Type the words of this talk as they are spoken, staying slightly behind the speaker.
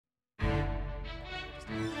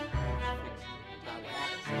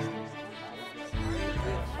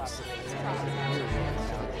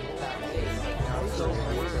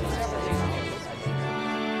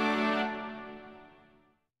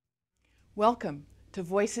Welcome to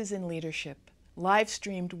Voices in Leadership, live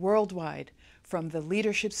streamed worldwide from the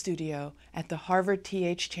Leadership Studio at the Harvard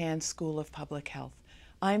T.H. Chan School of Public Health.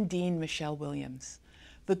 I'm Dean Michelle Williams.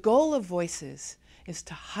 The goal of Voices is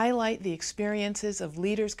to highlight the experiences of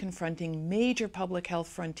leaders confronting major public health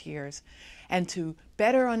frontiers and to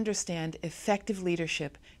better understand effective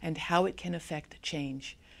leadership and how it can affect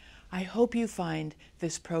change. I hope you find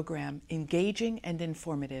this program engaging and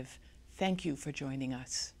informative. Thank you for joining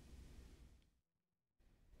us.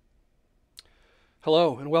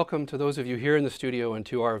 Hello, and welcome to those of you here in the studio and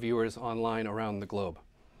to our viewers online around the globe.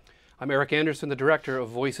 I'm Eric Anderson, the Director of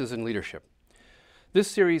Voices in Leadership. This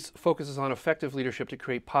series focuses on effective leadership to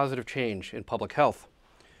create positive change in public health.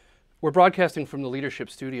 We're broadcasting from the Leadership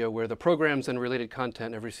Studio, where the programs and related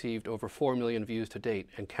content have received over 4 million views to date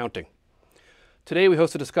and counting. Today we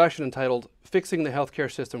host a discussion entitled Fixing the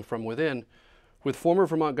Healthcare System from Within with former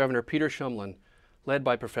Vermont Governor Peter Shumlin, led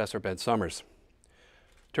by Professor Ben Sommers.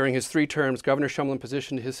 During his 3 terms, Governor Shumlin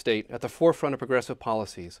positioned his state at the forefront of progressive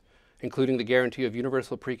policies, including the guarantee of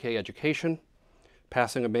universal pre-K education,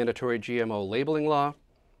 passing a mandatory GMO labeling law,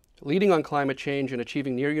 leading on climate change, and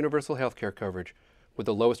achieving near universal health care coverage with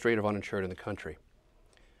the lowest rate of uninsured in the country.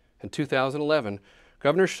 In 2011,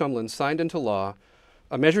 Governor Shumlin signed into law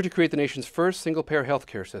a measure to create the nation's first single-payer health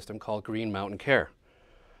care system called Green Mountain Care.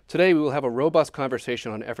 Today, we will have a robust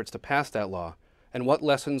conversation on efforts to pass that law and what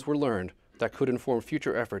lessons were learned that could inform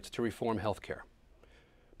future efforts to reform healthcare.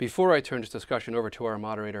 Before I turn this discussion over to our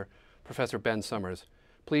moderator, Professor Ben Sommers,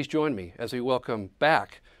 please join me as we welcome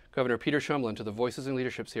back Governor Peter Shumlin to the Voices in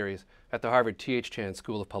Leadership series at the Harvard T.H. Chan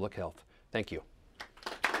School of Public Health. Thank you.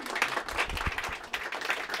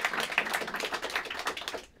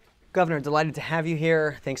 Governor, delighted to have you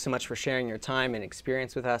here. Thanks so much for sharing your time and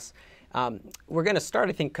experience with us. We're going to start,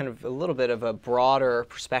 I think, kind of a little bit of a broader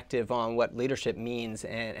perspective on what leadership means,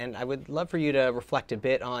 and I would love for you to reflect a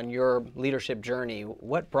bit on your leadership journey.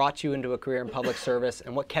 What brought you into a career in public service,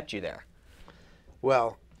 and what kept you there?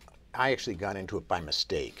 Well, I actually got into it by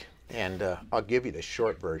mistake, and I'll give you the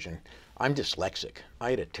short version. I'm dyslexic.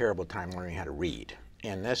 I had a terrible time learning how to read,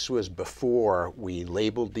 and this was before we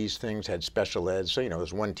labeled these things, had special ed, so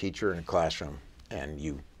there's one teacher in a classroom,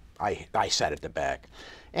 and I sat at the back.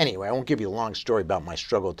 Anyway, I won't give you a long story about my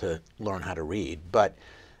struggle to learn how to read, but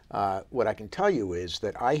what I can tell you is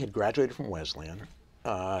that I had graduated from Wesleyan.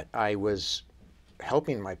 I was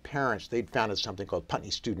helping my parents. They'd founded something called Putney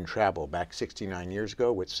Student Travel back 69 years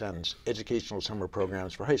ago, which sends educational summer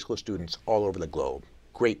programs for high school students all over the globe.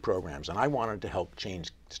 Great programs, and I wanted to help change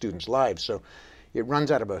students' lives. So it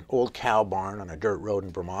runs out of an old cow barn on a dirt road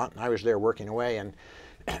in Vermont, and I was there working away, and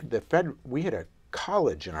we had a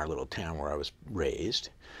college in our little town where I was raised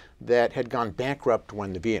that had gone bankrupt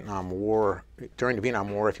when the Vietnam War. During the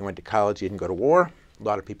Vietnam War, if you went to college, you didn't go to war. A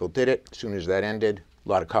lot of people did it. As soon as that ended, a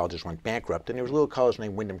lot of colleges went bankrupt, and there was a little college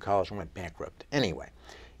named Wyndham College and went bankrupt. Anyway,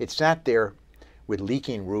 it sat there with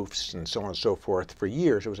leaking roofs and so on and so forth for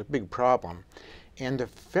years. It was a big problem, and the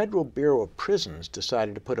Federal Bureau of Prisons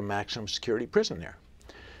decided to put a maximum security prison there.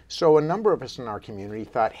 So a number of us in our community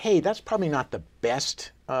thought, hey, that's probably not the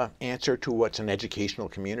best answer to what's an educational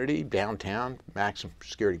community, downtown, maximum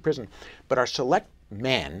security prison. But our select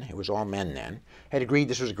men, it was all men then, had agreed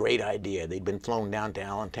this was a great idea. They'd been flown down to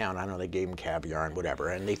Allentown. I know they gave them caviar and whatever,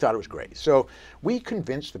 and they thought it was great. So we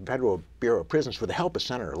convinced the Federal Bureau of Prisons, with the help of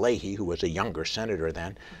Senator Leahy, who was a younger senator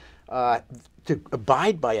then, to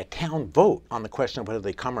abide by a town vote on the question of whether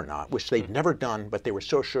they come or not, which they'd never done, but they were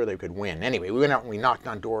so sure they could win. Anyway, we went out and we knocked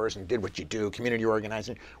on doors and did what you do, community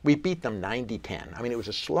organizing. We beat them 90-10. I mean, it was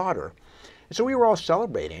a slaughter. And so we were all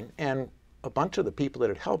celebrating, and a bunch of the people that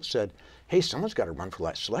had helped said, hey, someone's got to run for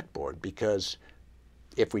that select board, because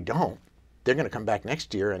if we don't, they're going to come back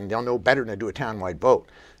next year and they'll know better than to do a town-wide vote.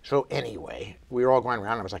 So anyway, we were all going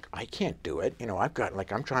around and I was like, I can't do it.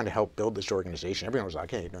 I'm trying to help build this organization. Everyone was like,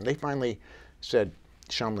 hey, and they finally said,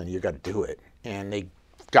 Shumlin, you got to do it. And they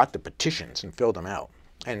got the petitions and filled them out.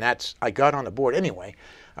 And I got on the board. Anyway,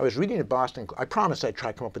 I was reading in Boston. I promised I'd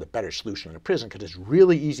try to come up with a better solution in a prison, because it's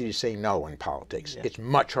really easy to say no in politics. Yeah. It's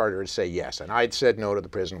much harder to say yes. And I'd said no to the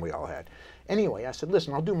prison we all had. Anyway, I said,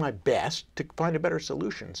 listen, I'll do my best to find a better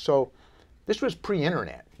solution. So this was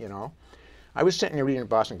pre-internet, I was sitting there reading the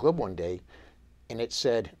Boston Globe one day, and it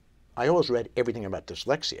said, I always read everything about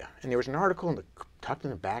dyslexia. And there was an article tucked in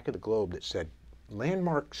the back of the Globe that said,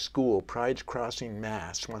 landmark school, Pride's Crossing,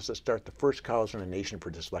 Mass, wants to start the first college in the nation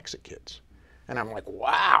for dyslexic kids. And I'm like,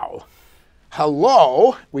 wow,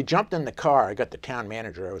 hello. We jumped in the car. I got the town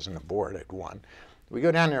manager. I was in the board at one. We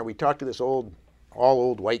go down there. We talk to this old all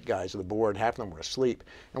old white guys on the board, half of them were asleep,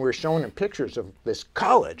 and we were showing them pictures of this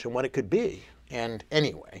college and what it could be. And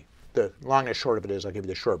anyway, the long and short of it is, I'll give you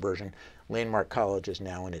the short version, Landmark College is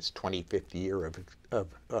now in its 25th year of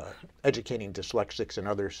educating dyslexics and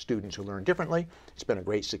other students who learn differently. It's been a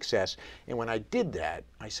great success. And when I did that,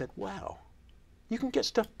 I said, wow, you can get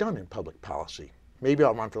stuff done in public policy. Maybe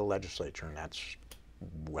I'll run for the legislature, and that's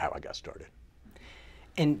how I got started.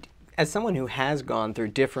 And as someone who has gone through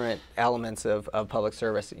different elements of public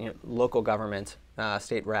service, local government,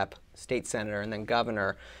 state rep, state senator, and then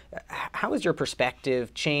governor, how has your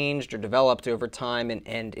perspective changed or developed over time?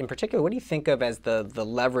 And in particular, what do you think of as the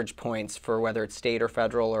leverage points for whether it's state or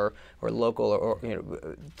federal or local, or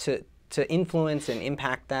to influence and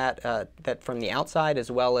impact that from the outside as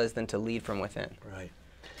well as then to lead from within? Right.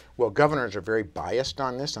 Well, governors are very biased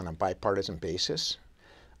on this on a bipartisan basis.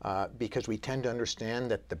 Because we tend to understand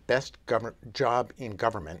that the best job in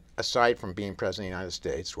government, aside from being President of the United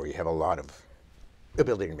States, where you have a lot of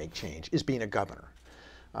ability to make change, is being a governor.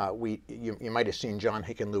 You might have seen John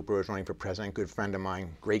Hickenlooper was running for president, good friend of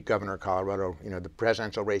mine, great governor of Colorado. The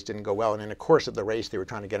presidential race didn't go well, and in the course of the race, they were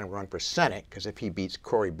trying to get him to run for Senate, because if he beats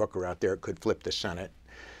Cory Booker out there, it could flip the Senate.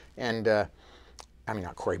 And I mean,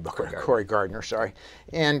 not Cory Booker, Cory Gardner, sorry.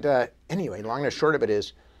 And anyway, long and short of it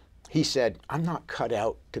is, he said, I'm not cut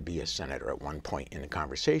out to be a senator at one point in the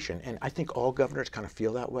conversation. And I think all governors kind of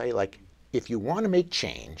feel that way. Like, if you want to make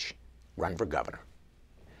change, run for governor.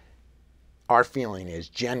 Our feeling is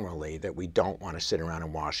generally that we don't want to sit around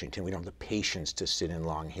in Washington. We don't have the patience to sit in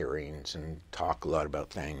long hearings and talk a lot about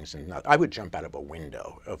things. And I would jump out of a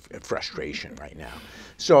window of frustration right now.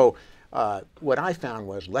 So what I found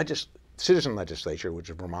was citizen legislature, which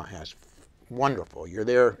Vermont has, wonderful. You're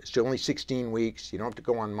there, it's only 16 weeks. You don't have to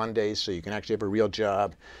go on Mondays, so you can actually have a real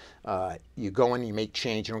job. You go in, you make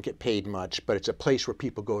change. You don't get paid much, but it's a place where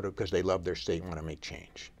people go to because they love their state and want to make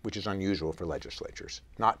change, which is unusual for legislatures,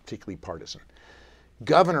 not particularly partisan.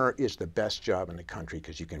 Governor is the best job in the country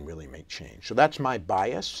because you can really make change. So that's my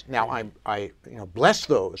bias. Now, I bless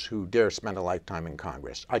those who dare spend a lifetime in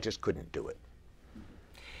Congress. I just couldn't do it.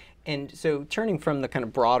 And so turning from the kind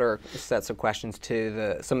of broader sets of questions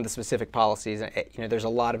to some of the specific policies, there's a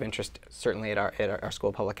lot of interest certainly at our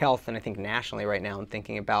School of Public Health, and I think nationally right now in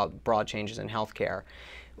thinking about broad changes in healthcare.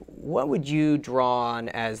 What would you draw on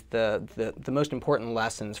as the most important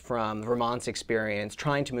lessons from Vermont's experience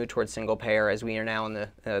trying to move towards single payer, as we are now in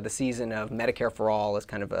the season of Medicare for All as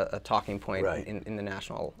kind of a talking point right. in the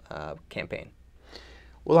national campaign?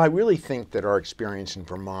 Well, I really think that our experience in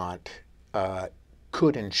Vermont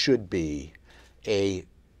could and should be a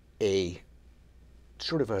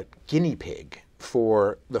sort of a guinea pig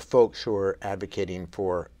for the folks who are advocating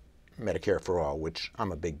for Medicare for All, which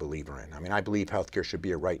I'm a big believer in. I mean, I believe healthcare should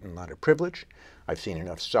be a right and not a privilege. I've seen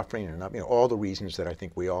enough suffering and enough, all the reasons that I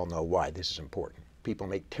think we all know why this is important. People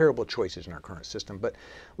make terrible choices in our current system. But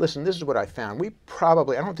listen, this is what I found. I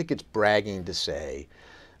don't think it's bragging to say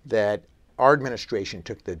that our administration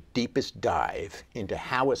took the deepest dive into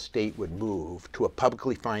how a state would move to a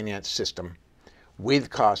publicly financed system with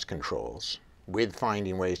cost controls, with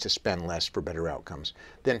finding ways to spend less for better outcomes,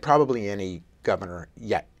 than probably any governor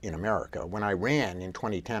yet in America. When I ran in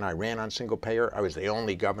 2010, I ran on single payer. I was the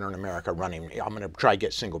only governor in America running, I'm going to try to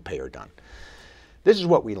get single payer done. This is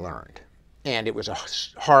what we learned. And it was a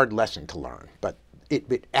hard lesson to learn, but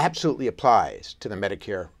it absolutely applies to the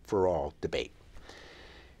Medicare for All debate.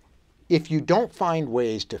 If you don't find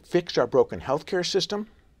ways to fix our broken healthcare system,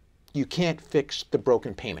 you can't fix the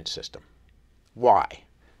broken payment system. Why?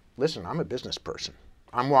 Listen, I'm a business person.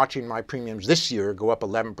 I'm watching my premiums this year go up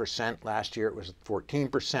 11%. Last year it was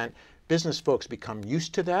 14%. Business folks become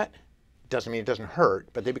used to that. Doesn't mean it doesn't hurt,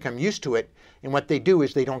 but they become used to it. And what they do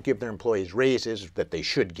is they don't give their employees raises that they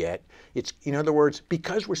should get. It's, in other words,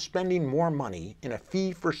 because we're spending more money in a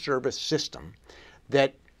fee-for-service system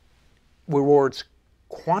that rewards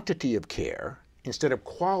quantity of care instead of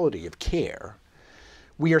quality of care,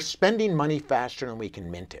 we are spending money faster than we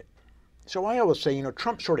can mint it. So I always say,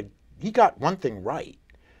 Trump he got one thing right.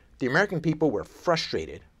 The American people were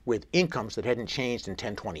frustrated with incomes that hadn't changed in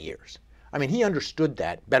 10, 20 years. I mean, he understood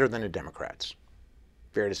that better than the Democrats,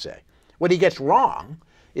 fair to say. What he gets wrong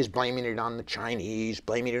is blaming it on the Chinese,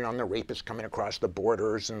 blaming it on the rapists coming across the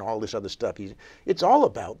borders and all this other stuff. It's all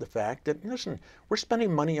about the fact that, listen, we're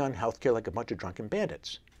spending money on healthcare like a bunch of drunken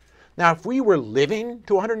bandits. Now, if we were living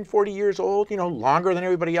to 140 years old, longer than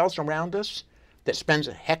everybody else around us, that spends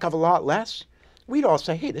a heck of a lot less, we'd all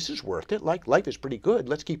say, hey, this is worth it. Like, life is pretty good.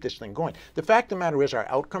 Let's keep this thing going. The fact of the matter is our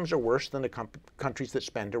outcomes are worse than the countries that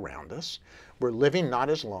spend around us. We're living not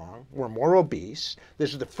as long. We're more obese.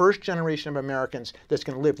 This is the first generation of Americans that's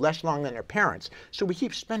going to live less long than their parents. So we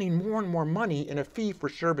keep spending more and more money in a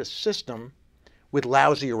fee-for-service system with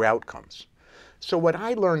lousier outcomes. So what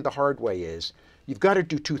I learned the hard way is you've got to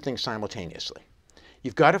do two things simultaneously.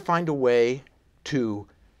 You've got to find a way to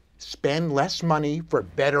spend less money for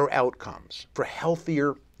better outcomes, for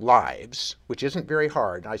healthier lives, which isn't very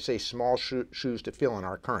hard. I say small shoes to fill in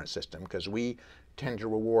our current system because we tend to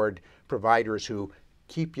reward providers who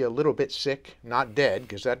keep you a little bit sick, not dead,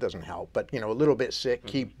 because that doesn't help, but a little bit sick,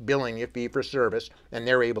 keep billing you fee for service, and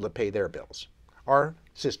they're able to pay their bills. Our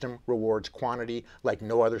system rewards quantity like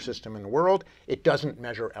no other system in the world. It doesn't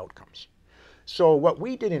measure outcomes. So what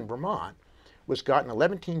we did in Vermont was got an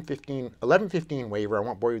 1115 waiver. I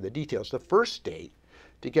won't bore you with the details. The first state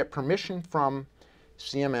to get permission from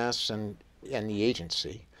CMS and the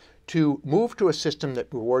agency to move to a system that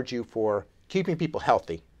rewards you for keeping people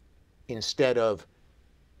healthy instead of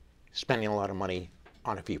spending a lot of money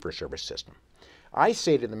on a fee-for-service system. I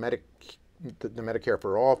say to the Medicare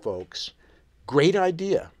for All folks, great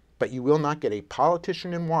idea, but you will not get a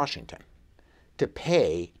politician in Washington to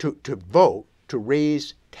pay, to vote, to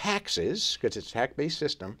raise taxes, because it's a tax-based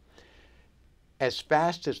system, as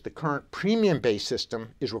fast as the current premium-based system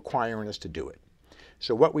is requiring us to do it.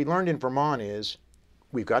 So what we learned in Vermont is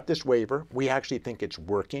we've got this waiver. We actually think it's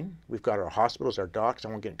working. We've got our hospitals, our docs. I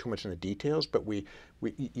won't get too much in the details, but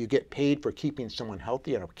you get paid for keeping someone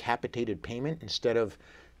healthy at a capitated payment instead of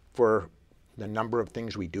for the number of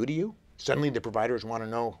things we do to you. Suddenly the providers want to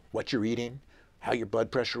know what you're eating, how your blood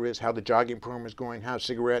pressure is, how the jogging program is going, how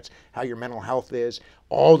cigarettes, how your mental health is,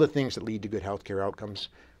 all the things that lead to good healthcare outcomes.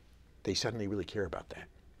 They suddenly really care about that.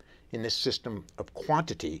 In this system of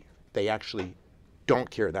quantity, they actually don't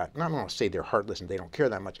care that. Not going to say they're heartless and they don't care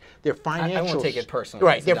that much. Their financial, I won't take it personally.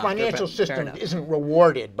 Right, their financial system isn't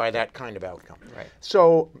rewarded by that kind of outcome. Right.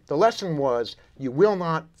 So the lesson was you will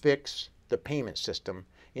not fix the payment system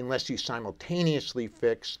unless you simultaneously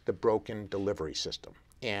fix the broken delivery system.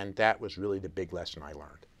 And that was really the big lesson I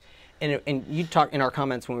learned. And you talked in our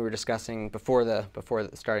comments when we were discussing before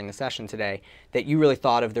starting the session today that you really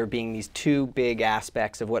thought of there being these two big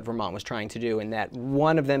aspects of what Vermont was trying to do, and that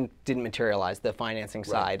one of them didn't materialize, the financing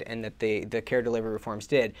side, and that the care delivery reforms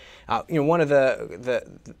did. One of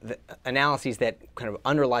the analyses that kind of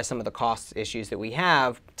underlie some of the cost issues that we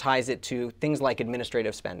have ties it to things like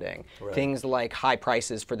administrative spending, things like high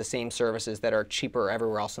prices for the same services that are cheaper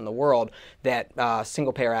everywhere else in the world. That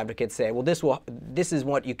single payer advocates say, well, this is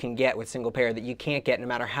what you can get with single payer that you can't get no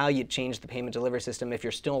matter how you change the payment delivery system if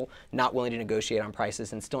you're still not willing to negotiate on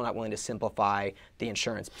prices and still not willing to simplify the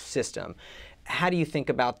insurance system. How do you think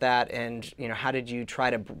about that, and how did you try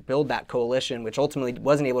to build that coalition, which ultimately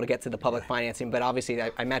wasn't able to get to the public financing, but obviously I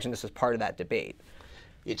imagine this was part of that debate?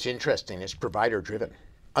 It's interesting. It's provider driven.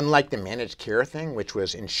 Unlike the managed care thing, which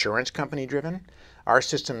was insurance company driven, our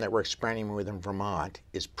system that we're experimenting with in Vermont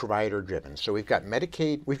is provider driven. So we've got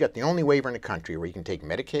Medicaid, we've got the only waiver in the country where you can take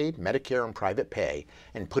Medicaid, Medicare, and private pay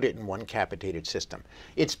and put it in one capitated system.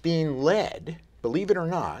 It's being led, believe it or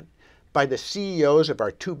not, by the CEOs of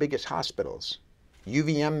our two biggest hospitals,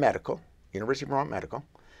 UVM Medical, University of Vermont Medical,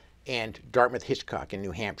 and Dartmouth Hitchcock in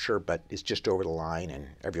New Hampshire, but it's just over the line, and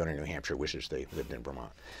everyone in New Hampshire wishes they lived in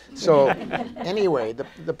Vermont. So anyway,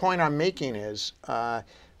 the point I'm making is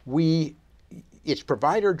it's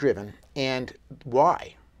provider driven, and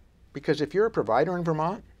why? Because if you're a provider in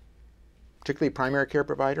Vermont, particularly a primary care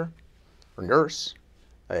provider, or nurse,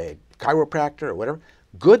 a chiropractor, or whatever,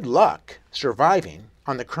 good luck surviving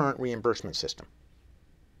on the current reimbursement system.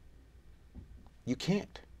 You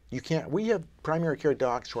can't. You can't. We have primary care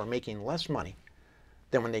docs who are making less money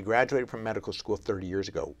than when they graduated from medical school 30 years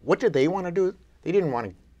ago. What did they want to do? They didn't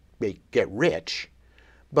want to get rich,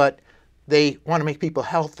 but they want to make people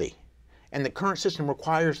healthy. And the current system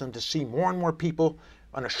requires them to see more and more people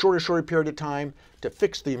on a shorter period of time to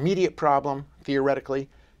fix the immediate problem, theoretically,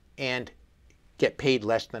 and get paid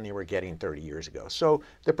less than they were getting 30 years ago. So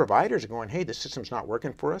the providers are going, hey, this system's not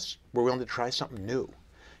working for us. We're willing to try something new.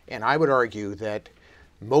 And I would argue that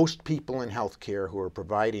most people in healthcare who are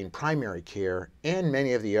providing primary care and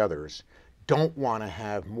many of the others don't want to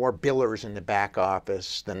have more billers in the back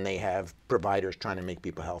office than they have providers trying to make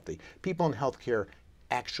people healthy. People in healthcare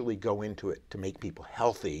actually go into it to make people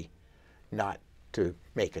healthy, not to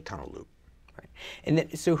make a ton of loot. Right. And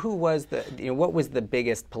then, so who was what was the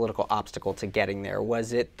biggest political obstacle to getting there?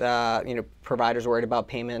 Was it, providers worried about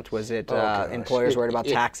payment? Was it employers worried about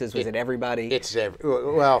taxes? Was it everybody?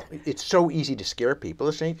 Well, it's so easy to scare people.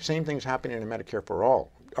 The same thing's happening in the Medicare for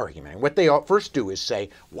All argument. And what they first do is say,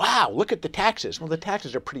 wow, look at the taxes. Well, the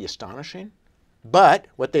taxes are pretty astonishing. But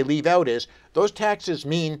what they leave out is those taxes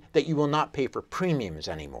mean that you will not pay for premiums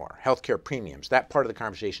anymore, healthcare premiums. That part of the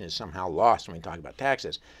conversation is somehow lost when we talk about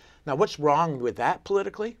taxes. Now, what's wrong with that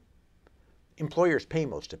politically? Employers pay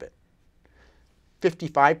most of it.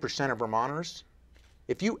 55% of Vermonters,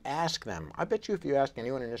 if you ask them, I bet you if you ask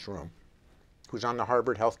anyone in this room who's on the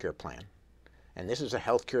Harvard healthcare plan, and this is a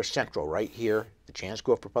healthcare central right here, the Chan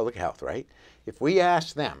School for Public Health, right? If we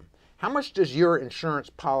ask them, how much does your insurance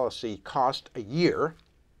policy cost a year?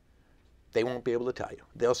 They won't be able to tell you.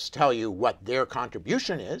 They'll tell you what their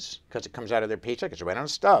contribution is, because it comes out of their paycheck, it's right on a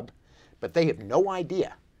stub, but they have no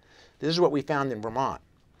idea. This is what we found in Vermont.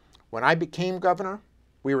 When I became governor,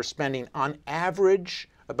 we were spending on average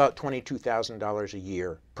about $22,000 a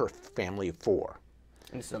year per family of 4.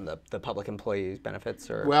 And this is on the public employees benefits,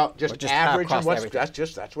 or well, just average, and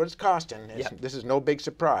that's what it's costing. Yep. This is no big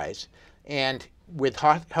surprise. And with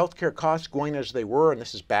healthcare costs going as they were, and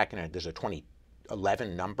this is back in there's a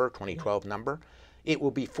 2011 number, 2012 number, it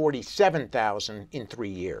will be $47,000 in 3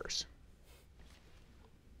 years.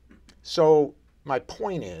 So my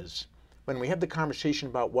point is, when we have the conversation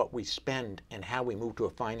about what we spend and how we move to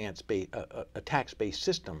a tax-based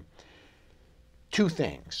system, 2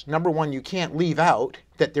 things. Number 1, you can't leave out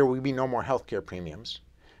that there will be no more healthcare premiums.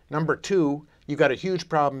 Number 2, you've got a huge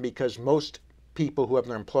problem because most people who have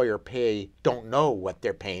their employer pay don't know what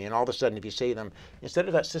they're paying. And all of a sudden, if you say to them, instead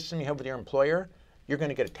of that system you have with your employer, you're going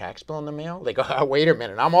to get a tax bill in the mail. They go, oh, wait a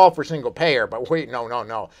minute, I'm all for single payer, but wait,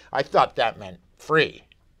 no. I thought that meant free.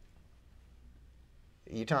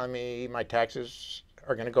 You telling me my taxes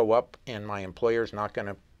are going to go up and my employer's not going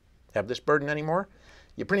to have this burden anymore?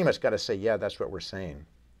 You pretty much got to say, yeah, that's what we're saying.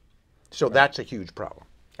 So that's a huge problem.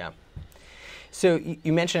 Yeah. So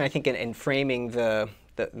you mentioned, I think, in framing the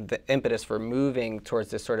impetus for moving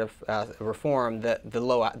towards this sort of reform,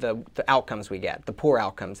 the outcomes we get, the poor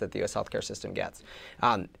outcomes that the U.S. healthcare system gets.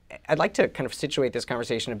 I'd like to kind of situate this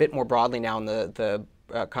conversation a bit more broadly now in the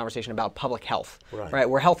conversation about public health, right?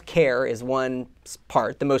 Where health care is one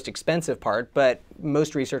part, the most expensive part, but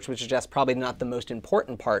most research would suggest probably not the most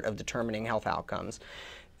important part of determining health outcomes.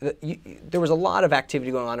 There was a lot of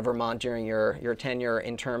activity going on in Vermont during your tenure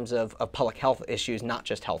in terms of public health issues, not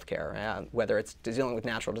just healthcare, whether it's dealing with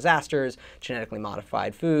natural disasters, genetically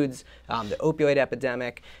modified foods, the opioid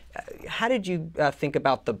epidemic. How did you think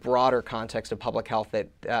about the broader context of public health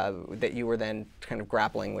that you were then kind of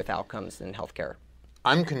grappling with outcomes in healthcare?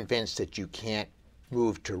 I'm convinced that you can't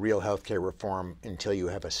move to real healthcare reform until you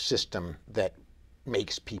have a system that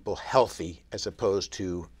makes people healthy as opposed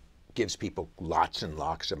to gives people lots and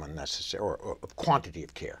lots of unnecessary or of quantity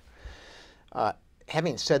of care.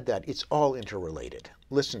 Having said that, it's all interrelated.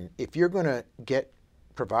 Listen, if you're going to get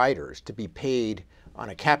providers to be paid on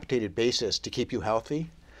a capitated basis to keep you healthy,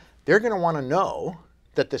 they're going to want to know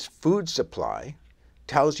that this food supply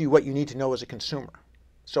tells you what you need to know as a consumer.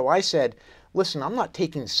 So I said, listen, I'm not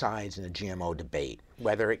taking sides in the GMO debate,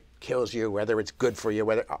 whether it kills you, whether it's good for you,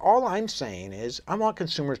 all I'm saying is I want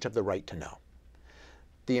consumers to have the right to know.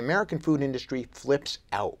 The American food industry flips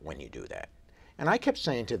out when you do that. And I kept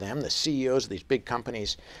saying to them, the CEOs of these big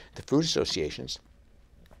companies, the food associations,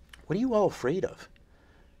 what are you all afraid of?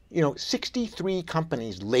 63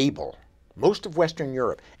 companies label most of Western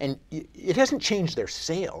Europe, and it hasn't changed their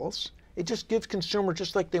sales. It just gives consumers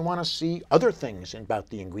just like they want to see other things about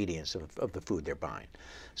the ingredients of the food they're buying.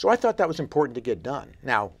 So I thought that was important to get done.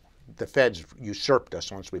 Now, the feds usurped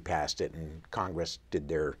us once we passed it, and Congress did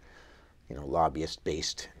their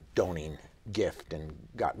lobbyist-based doning gift and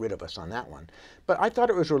got rid of us on that one. But I thought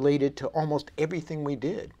it was related to almost everything we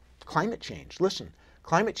did. Climate change. Listen,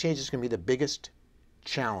 climate change is going to be the biggest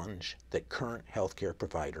challenge that current healthcare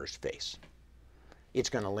providers face. It's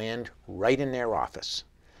going to land right in their office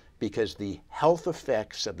because the health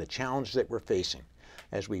effects of the challenge that we're facing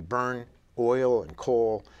as we burn oil and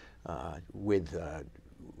coal with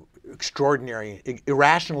extraordinary,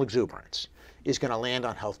 irrational exuberance is going to land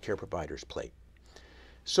on healthcare providers' plate.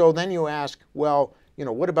 So then you ask, well,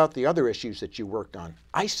 what about the other issues that you worked on?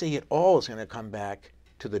 I say it all is going to come back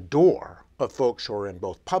to the door of folks who are in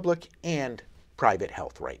both public and private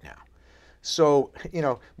health right now. So,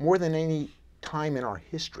 more than any time in our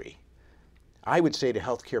history, I would say to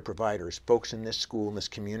healthcare providers, folks in this school, in this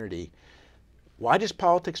community, why does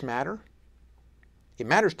politics matter? It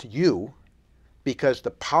matters to you because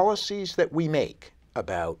the policies that we make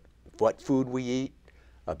about what food we eat,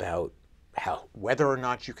 about whether or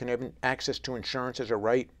not you can have access to insurance as a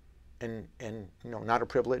right and not a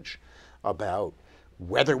privilege, about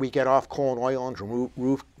whether we get off coal and oil and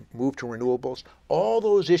move to renewables. All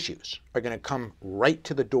those issues are going to come right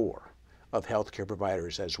to the door of healthcare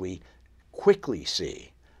providers as we quickly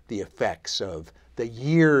see the effects of the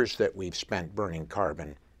years that we've spent burning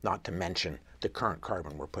carbon, not to mention the current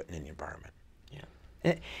carbon we're putting in the environment.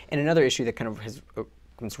 Yeah. And another issue that kind of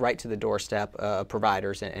comes right to the doorstep of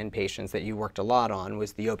providers and patients that you worked a lot on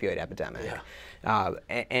was the opioid epidemic. Yeah.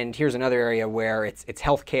 And here's another area where it's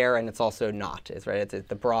healthcare and it's also not. It's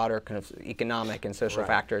the broader kind of economic and social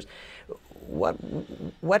factors. What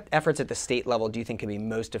efforts at the state level do you think can be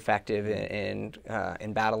most effective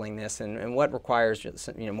in battling this, and what requires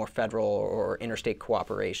more federal or interstate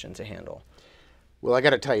cooperation to handle? Well, I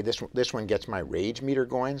got to tell you, this one gets my rage meter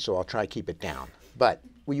going, so I'll try to keep it down. But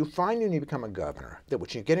what you find when you become a governor, that when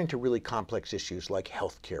you get into really complex issues like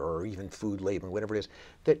healthcare or even food labeling, whatever it is,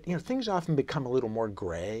 that things often become a little more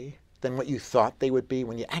gray than what you thought they would be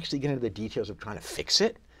when you actually get into the details of trying to fix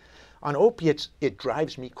it. On opiates, it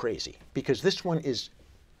drives me crazy because this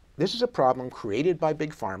is a problem created by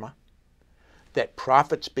Big Pharma that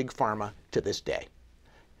profits Big Pharma to this day.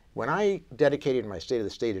 When I dedicated my State of the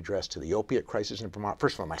State address to the opiate crisis in Vermont,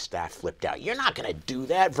 first of all, my staff flipped out. You're not going to do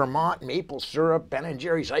that. Vermont, maple syrup, Ben &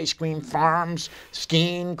 Jerry's ice cream farms,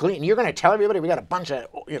 skiing, clean. You're going to tell everybody we got a bunch of,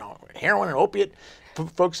 heroin and opiate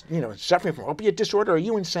folks, suffering from opiate disorder. Are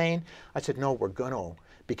you insane? I said, no, we're going to,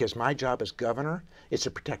 because my job as governor is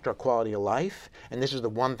to protect our quality of life, and this is the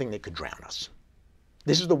one thing that could drown us.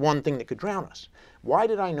 This is the one thing that could drown us. Why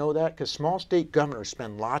did I know that? Because small state governors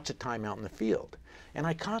spend lots of time out in the field. And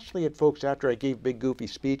I constantly had folks, after I gave big goofy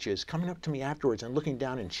speeches, coming up to me afterwards and looking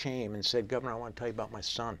down in shame and said, Governor, I want to tell you about my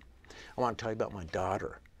son. I want to tell you about my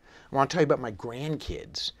daughter. I want to tell you about my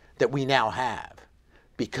grandkids that we now have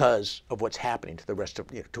because of what's happening to the rest of,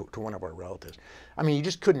 to one of our relatives. I mean, you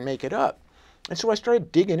just couldn't make it up. And so I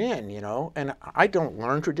started digging in, and I don't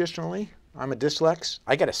learn traditionally. I'm a dyslex.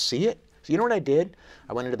 I got to see it. So you know what I did?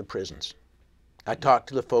 I went into the prisons. I talked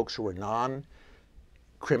to the folks who were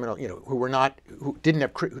non-criminal, who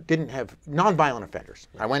didn't have non-violent offenders.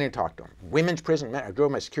 I went in and talked to them. Women's prison, I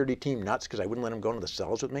drove my security team nuts because I wouldn't let them go into the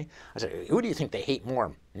cells with me. I said, who do you think they hate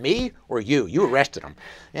more, me or you? You arrested them.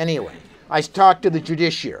 Anyway, I talked to the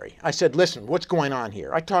judiciary. I said, listen, what's going on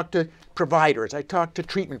here? I talked to providers. I talked to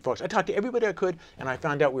treatment folks. I talked to everybody I could, and I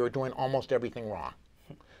found out we were doing almost everything wrong.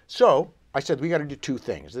 So I said, we got to do two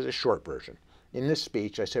things. This is a short version. In this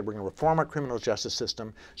speech, I said, we're going to reform our criminal justice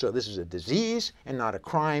system so this is a disease and not a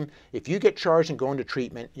crime. If you get charged and go into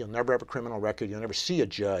treatment, you'll never have a criminal record. You'll never see a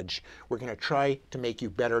judge. We're going to try to make you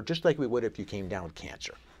better, just like we would if you came down with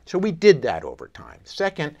cancer. So we did that over time.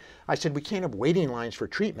 Second, I said, we can't have waiting lines for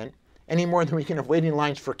treatment any more than we can have waiting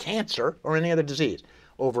lines for cancer or any other disease.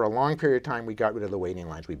 Over a long period of time, we got rid of the waiting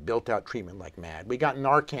lines. We built out treatment like mad. We got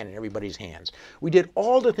Narcan in everybody's hands. We did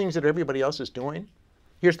all the things that everybody else is doing.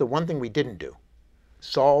 Here's the one thing we didn't do.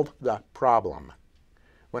 Solve the problem.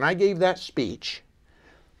 When I gave that speech,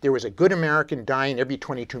 there was a good American dying every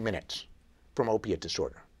 22 minutes from opiate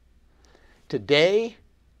disorder. Today,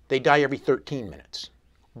 they die every 13 minutes.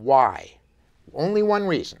 Why? Only one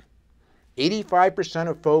reason. 85%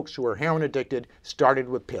 of folks who are heroin addicted started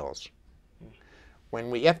with pills.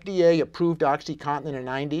 When we FDA approved OxyContin in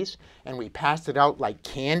the 90s and we passed it out like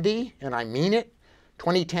candy, and I mean it,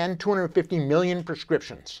 2010, 250 million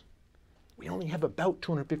prescriptions. We only have about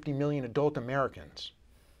 250 million adult Americans.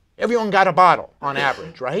 Everyone got a bottle on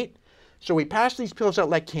average, right? So we passed these pills out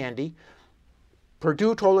like candy.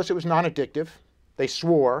 Purdue told us it was non-addictive. They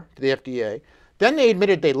swore to the FDA. Then they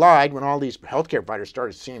admitted they lied when all these healthcare providers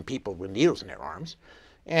started seeing people with needles in their arms.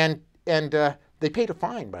 And they paid a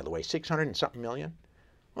fine, by the way, 600 and something million.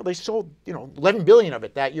 Well, they sold, 11 billion of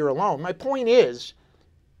it that year alone. My point is,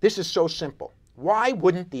 this is so simple. Why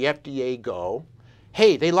wouldn't the FDA go,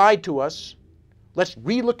 hey, they lied to us. Let's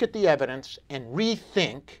relook at the evidence and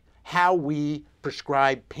rethink how we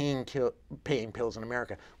prescribe pain pills in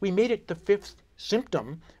America. We made it the fifth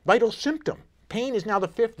symptom, vital symptom. Pain is now the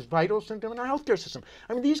fifth vital symptom in our healthcare system.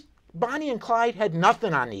 I mean, Bonnie and Clyde had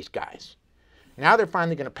nothing on these guys. Now they're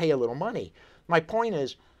finally going to pay a little money. My point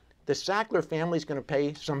is, the Sackler family is going to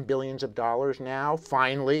pay some billions of dollars now,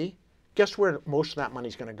 finally. Guess where most of that money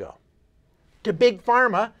is going to go? To Big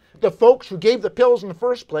Pharma, the folks who gave the pills in the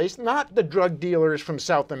first place, not the drug dealers from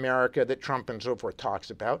South America that Trump and so forth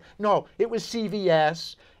talks about. No, it was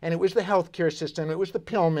CVS, and it was the healthcare system, it was the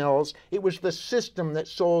pill mills, it was the system that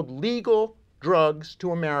sold legal drugs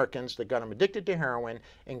to Americans that got them addicted to heroin,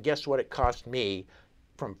 and guess what it cost me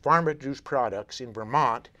from pharma-produced products in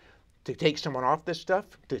Vermont to take someone off this stuff,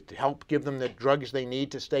 to help give them the drugs they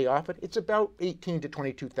need to stay off it, it's about $18,000 to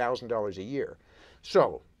 $22,000 a year.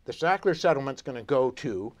 So the Sackler settlement's going to go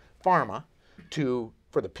to pharma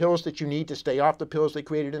for the pills that you need to stay off the pills they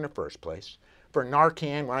created in the first place. For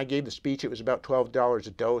Narcan, when I gave the speech, it was about $12 a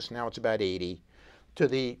dose. Now it's about $80. To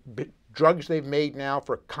the drugs they've made now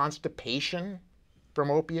for constipation from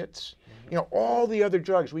opiates. You know, all the other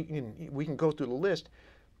drugs, we can go through the list.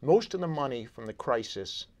 Most of the money from the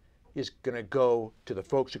crisis is going to go to the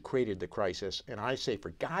folks who created the crisis. And I say,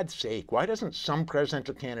 for God's sake, why doesn't some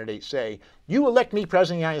presidential candidate say, you elect me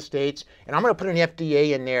president of the United States, and I'm going to put an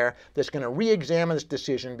FDA in there that's going to re-examine this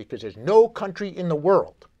decision, because there's no country in the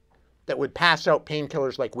world that would pass out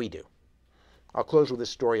painkillers like we do. I'll close with this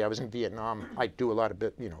story. I was in Vietnam. I do a lot of,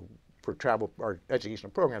 for travel or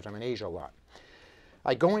educational programs. I'm in Asia a lot.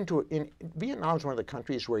 I go in Vietnam is one of the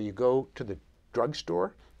countries where you go to the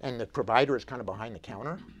drugstore and the provider is kind of behind the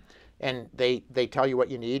counter, and they tell you what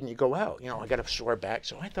you need, and you go out. I got a sore back.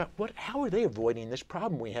 So I thought, how are they avoiding this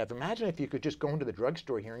problem we have? Imagine if you could just go into the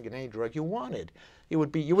drugstore here and get any drug you wanted. You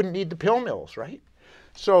wouldn't need the pill mills, right?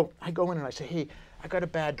 So I go in and I say, hey, I got a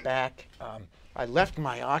bad back. I left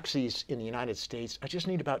my oxys in the United States. I just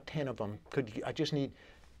need about 10 of them.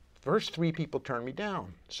 First 3 people turned me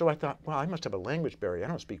down. So I thought, well, I must have a language barrier. I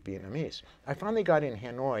don't speak Vietnamese. I finally got in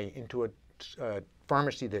Hanoi into a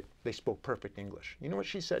pharmacy that they spoke perfect English. You know what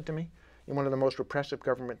she said to me? In one of the most repressive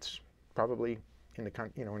governments probably in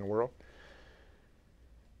the in the world.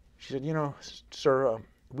 She said, sir,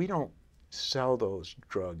 we don't sell those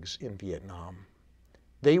drugs in Vietnam.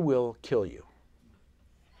 They will kill you.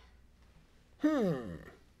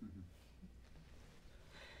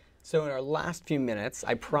 So in our last few minutes,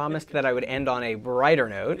 I promised that I would end on a brighter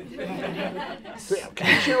note.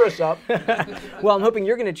 Can you cheer us up? Well, I'm hoping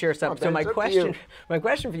you're going to cheer us up. Okay, So my it's up to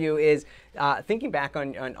question you. for you is, thinking back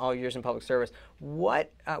on all years in public service,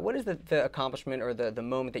 what is the accomplishment or the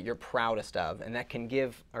moment that you're proudest of, and that can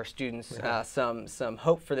give our students some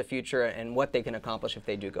hope for the future and what they can accomplish if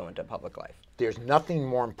they do go into public life? There's nothing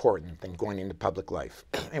more important than going into public life.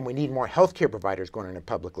 And we need more healthcare providers going into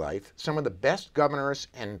public life. Some of the best governors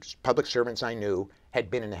and public servants I knew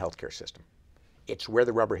had been in the healthcare system. It's where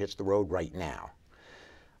the rubber hits the road right now.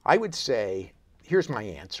 I would say, here's my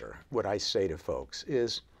answer. What I say to folks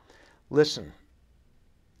is, listen,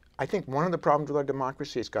 I think one of the problems with our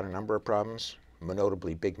democracy, it's got a number of problems,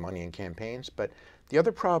 notably big money in campaigns, but the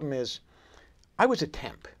other problem is, I was a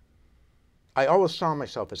temp. I always saw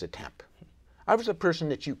myself as a temp. I was a person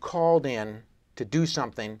that you called in to do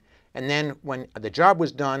something, and then when the job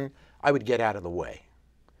was done, I would get out of the way.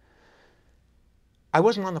 I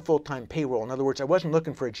wasn't on the full-time payroll. In other words, I wasn't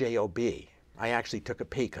looking for a job. I actually took a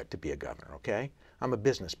pay cut to be a governor, okay? I'm a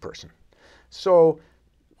business person. So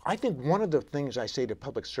I think one of the things I say to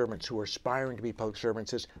public servants who are aspiring to be public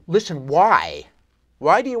servants is, listen, why?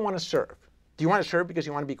 Why do you want to serve? Do you want to serve because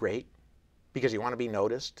you want to be great? Because you want to be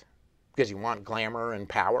noticed? Because you want glamour and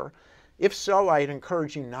power? If so, I'd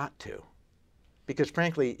encourage you not to. Because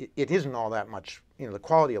frankly, it isn't all that much, the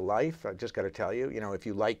quality of life, I just got to tell you, if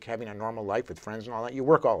you like having a normal life with friends and all that, you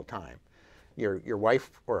work all the time. Your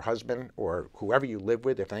wife or husband or whoever you live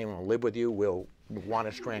with, if anyone will live with you, will want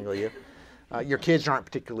to strangle you. Your kids aren't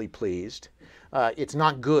particularly pleased. It's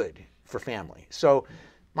not good for family. So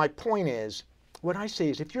my point is, what I say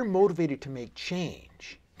is, if you're motivated to make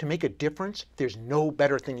change, to make a difference, there's no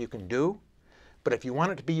better thing you can do. But if you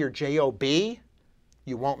want it to be your job,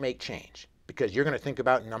 you won't make change. Because you're going to think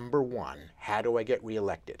about, number one, how do I get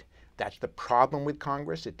reelected? That's the problem with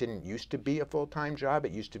Congress. It didn't used to be a full-time job.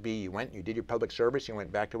 It used to be you went, you did your public service, you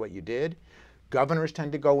went back to what you did. Governors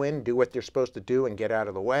tend to go in, do what they're supposed to do, and get out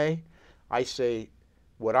of the way. I say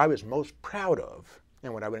what I was most proud of,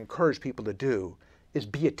 and what I would encourage people to do, is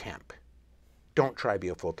be a temp. Don't try to be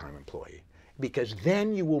a full-time employee. Because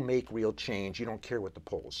then you will make real change. You don't care what the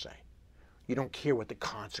polls say. You don't care what the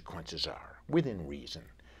consequences are, within reason.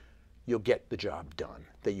 You'll get the job done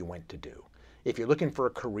that you went to do. If you're looking for a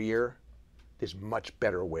career, there's much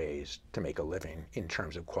better ways to make a living in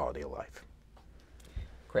terms of quality of life.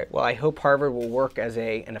 Great. Well, I hope Harvard will work as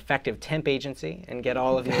an effective temp agency and get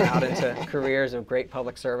all of you out into careers of great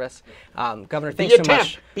public service. Governor, thanks so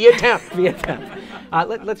much. Be a temp. Be a temp.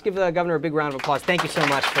 Let's give the governor a big round of applause. Thank you so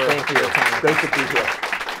much for your time. Great to be here.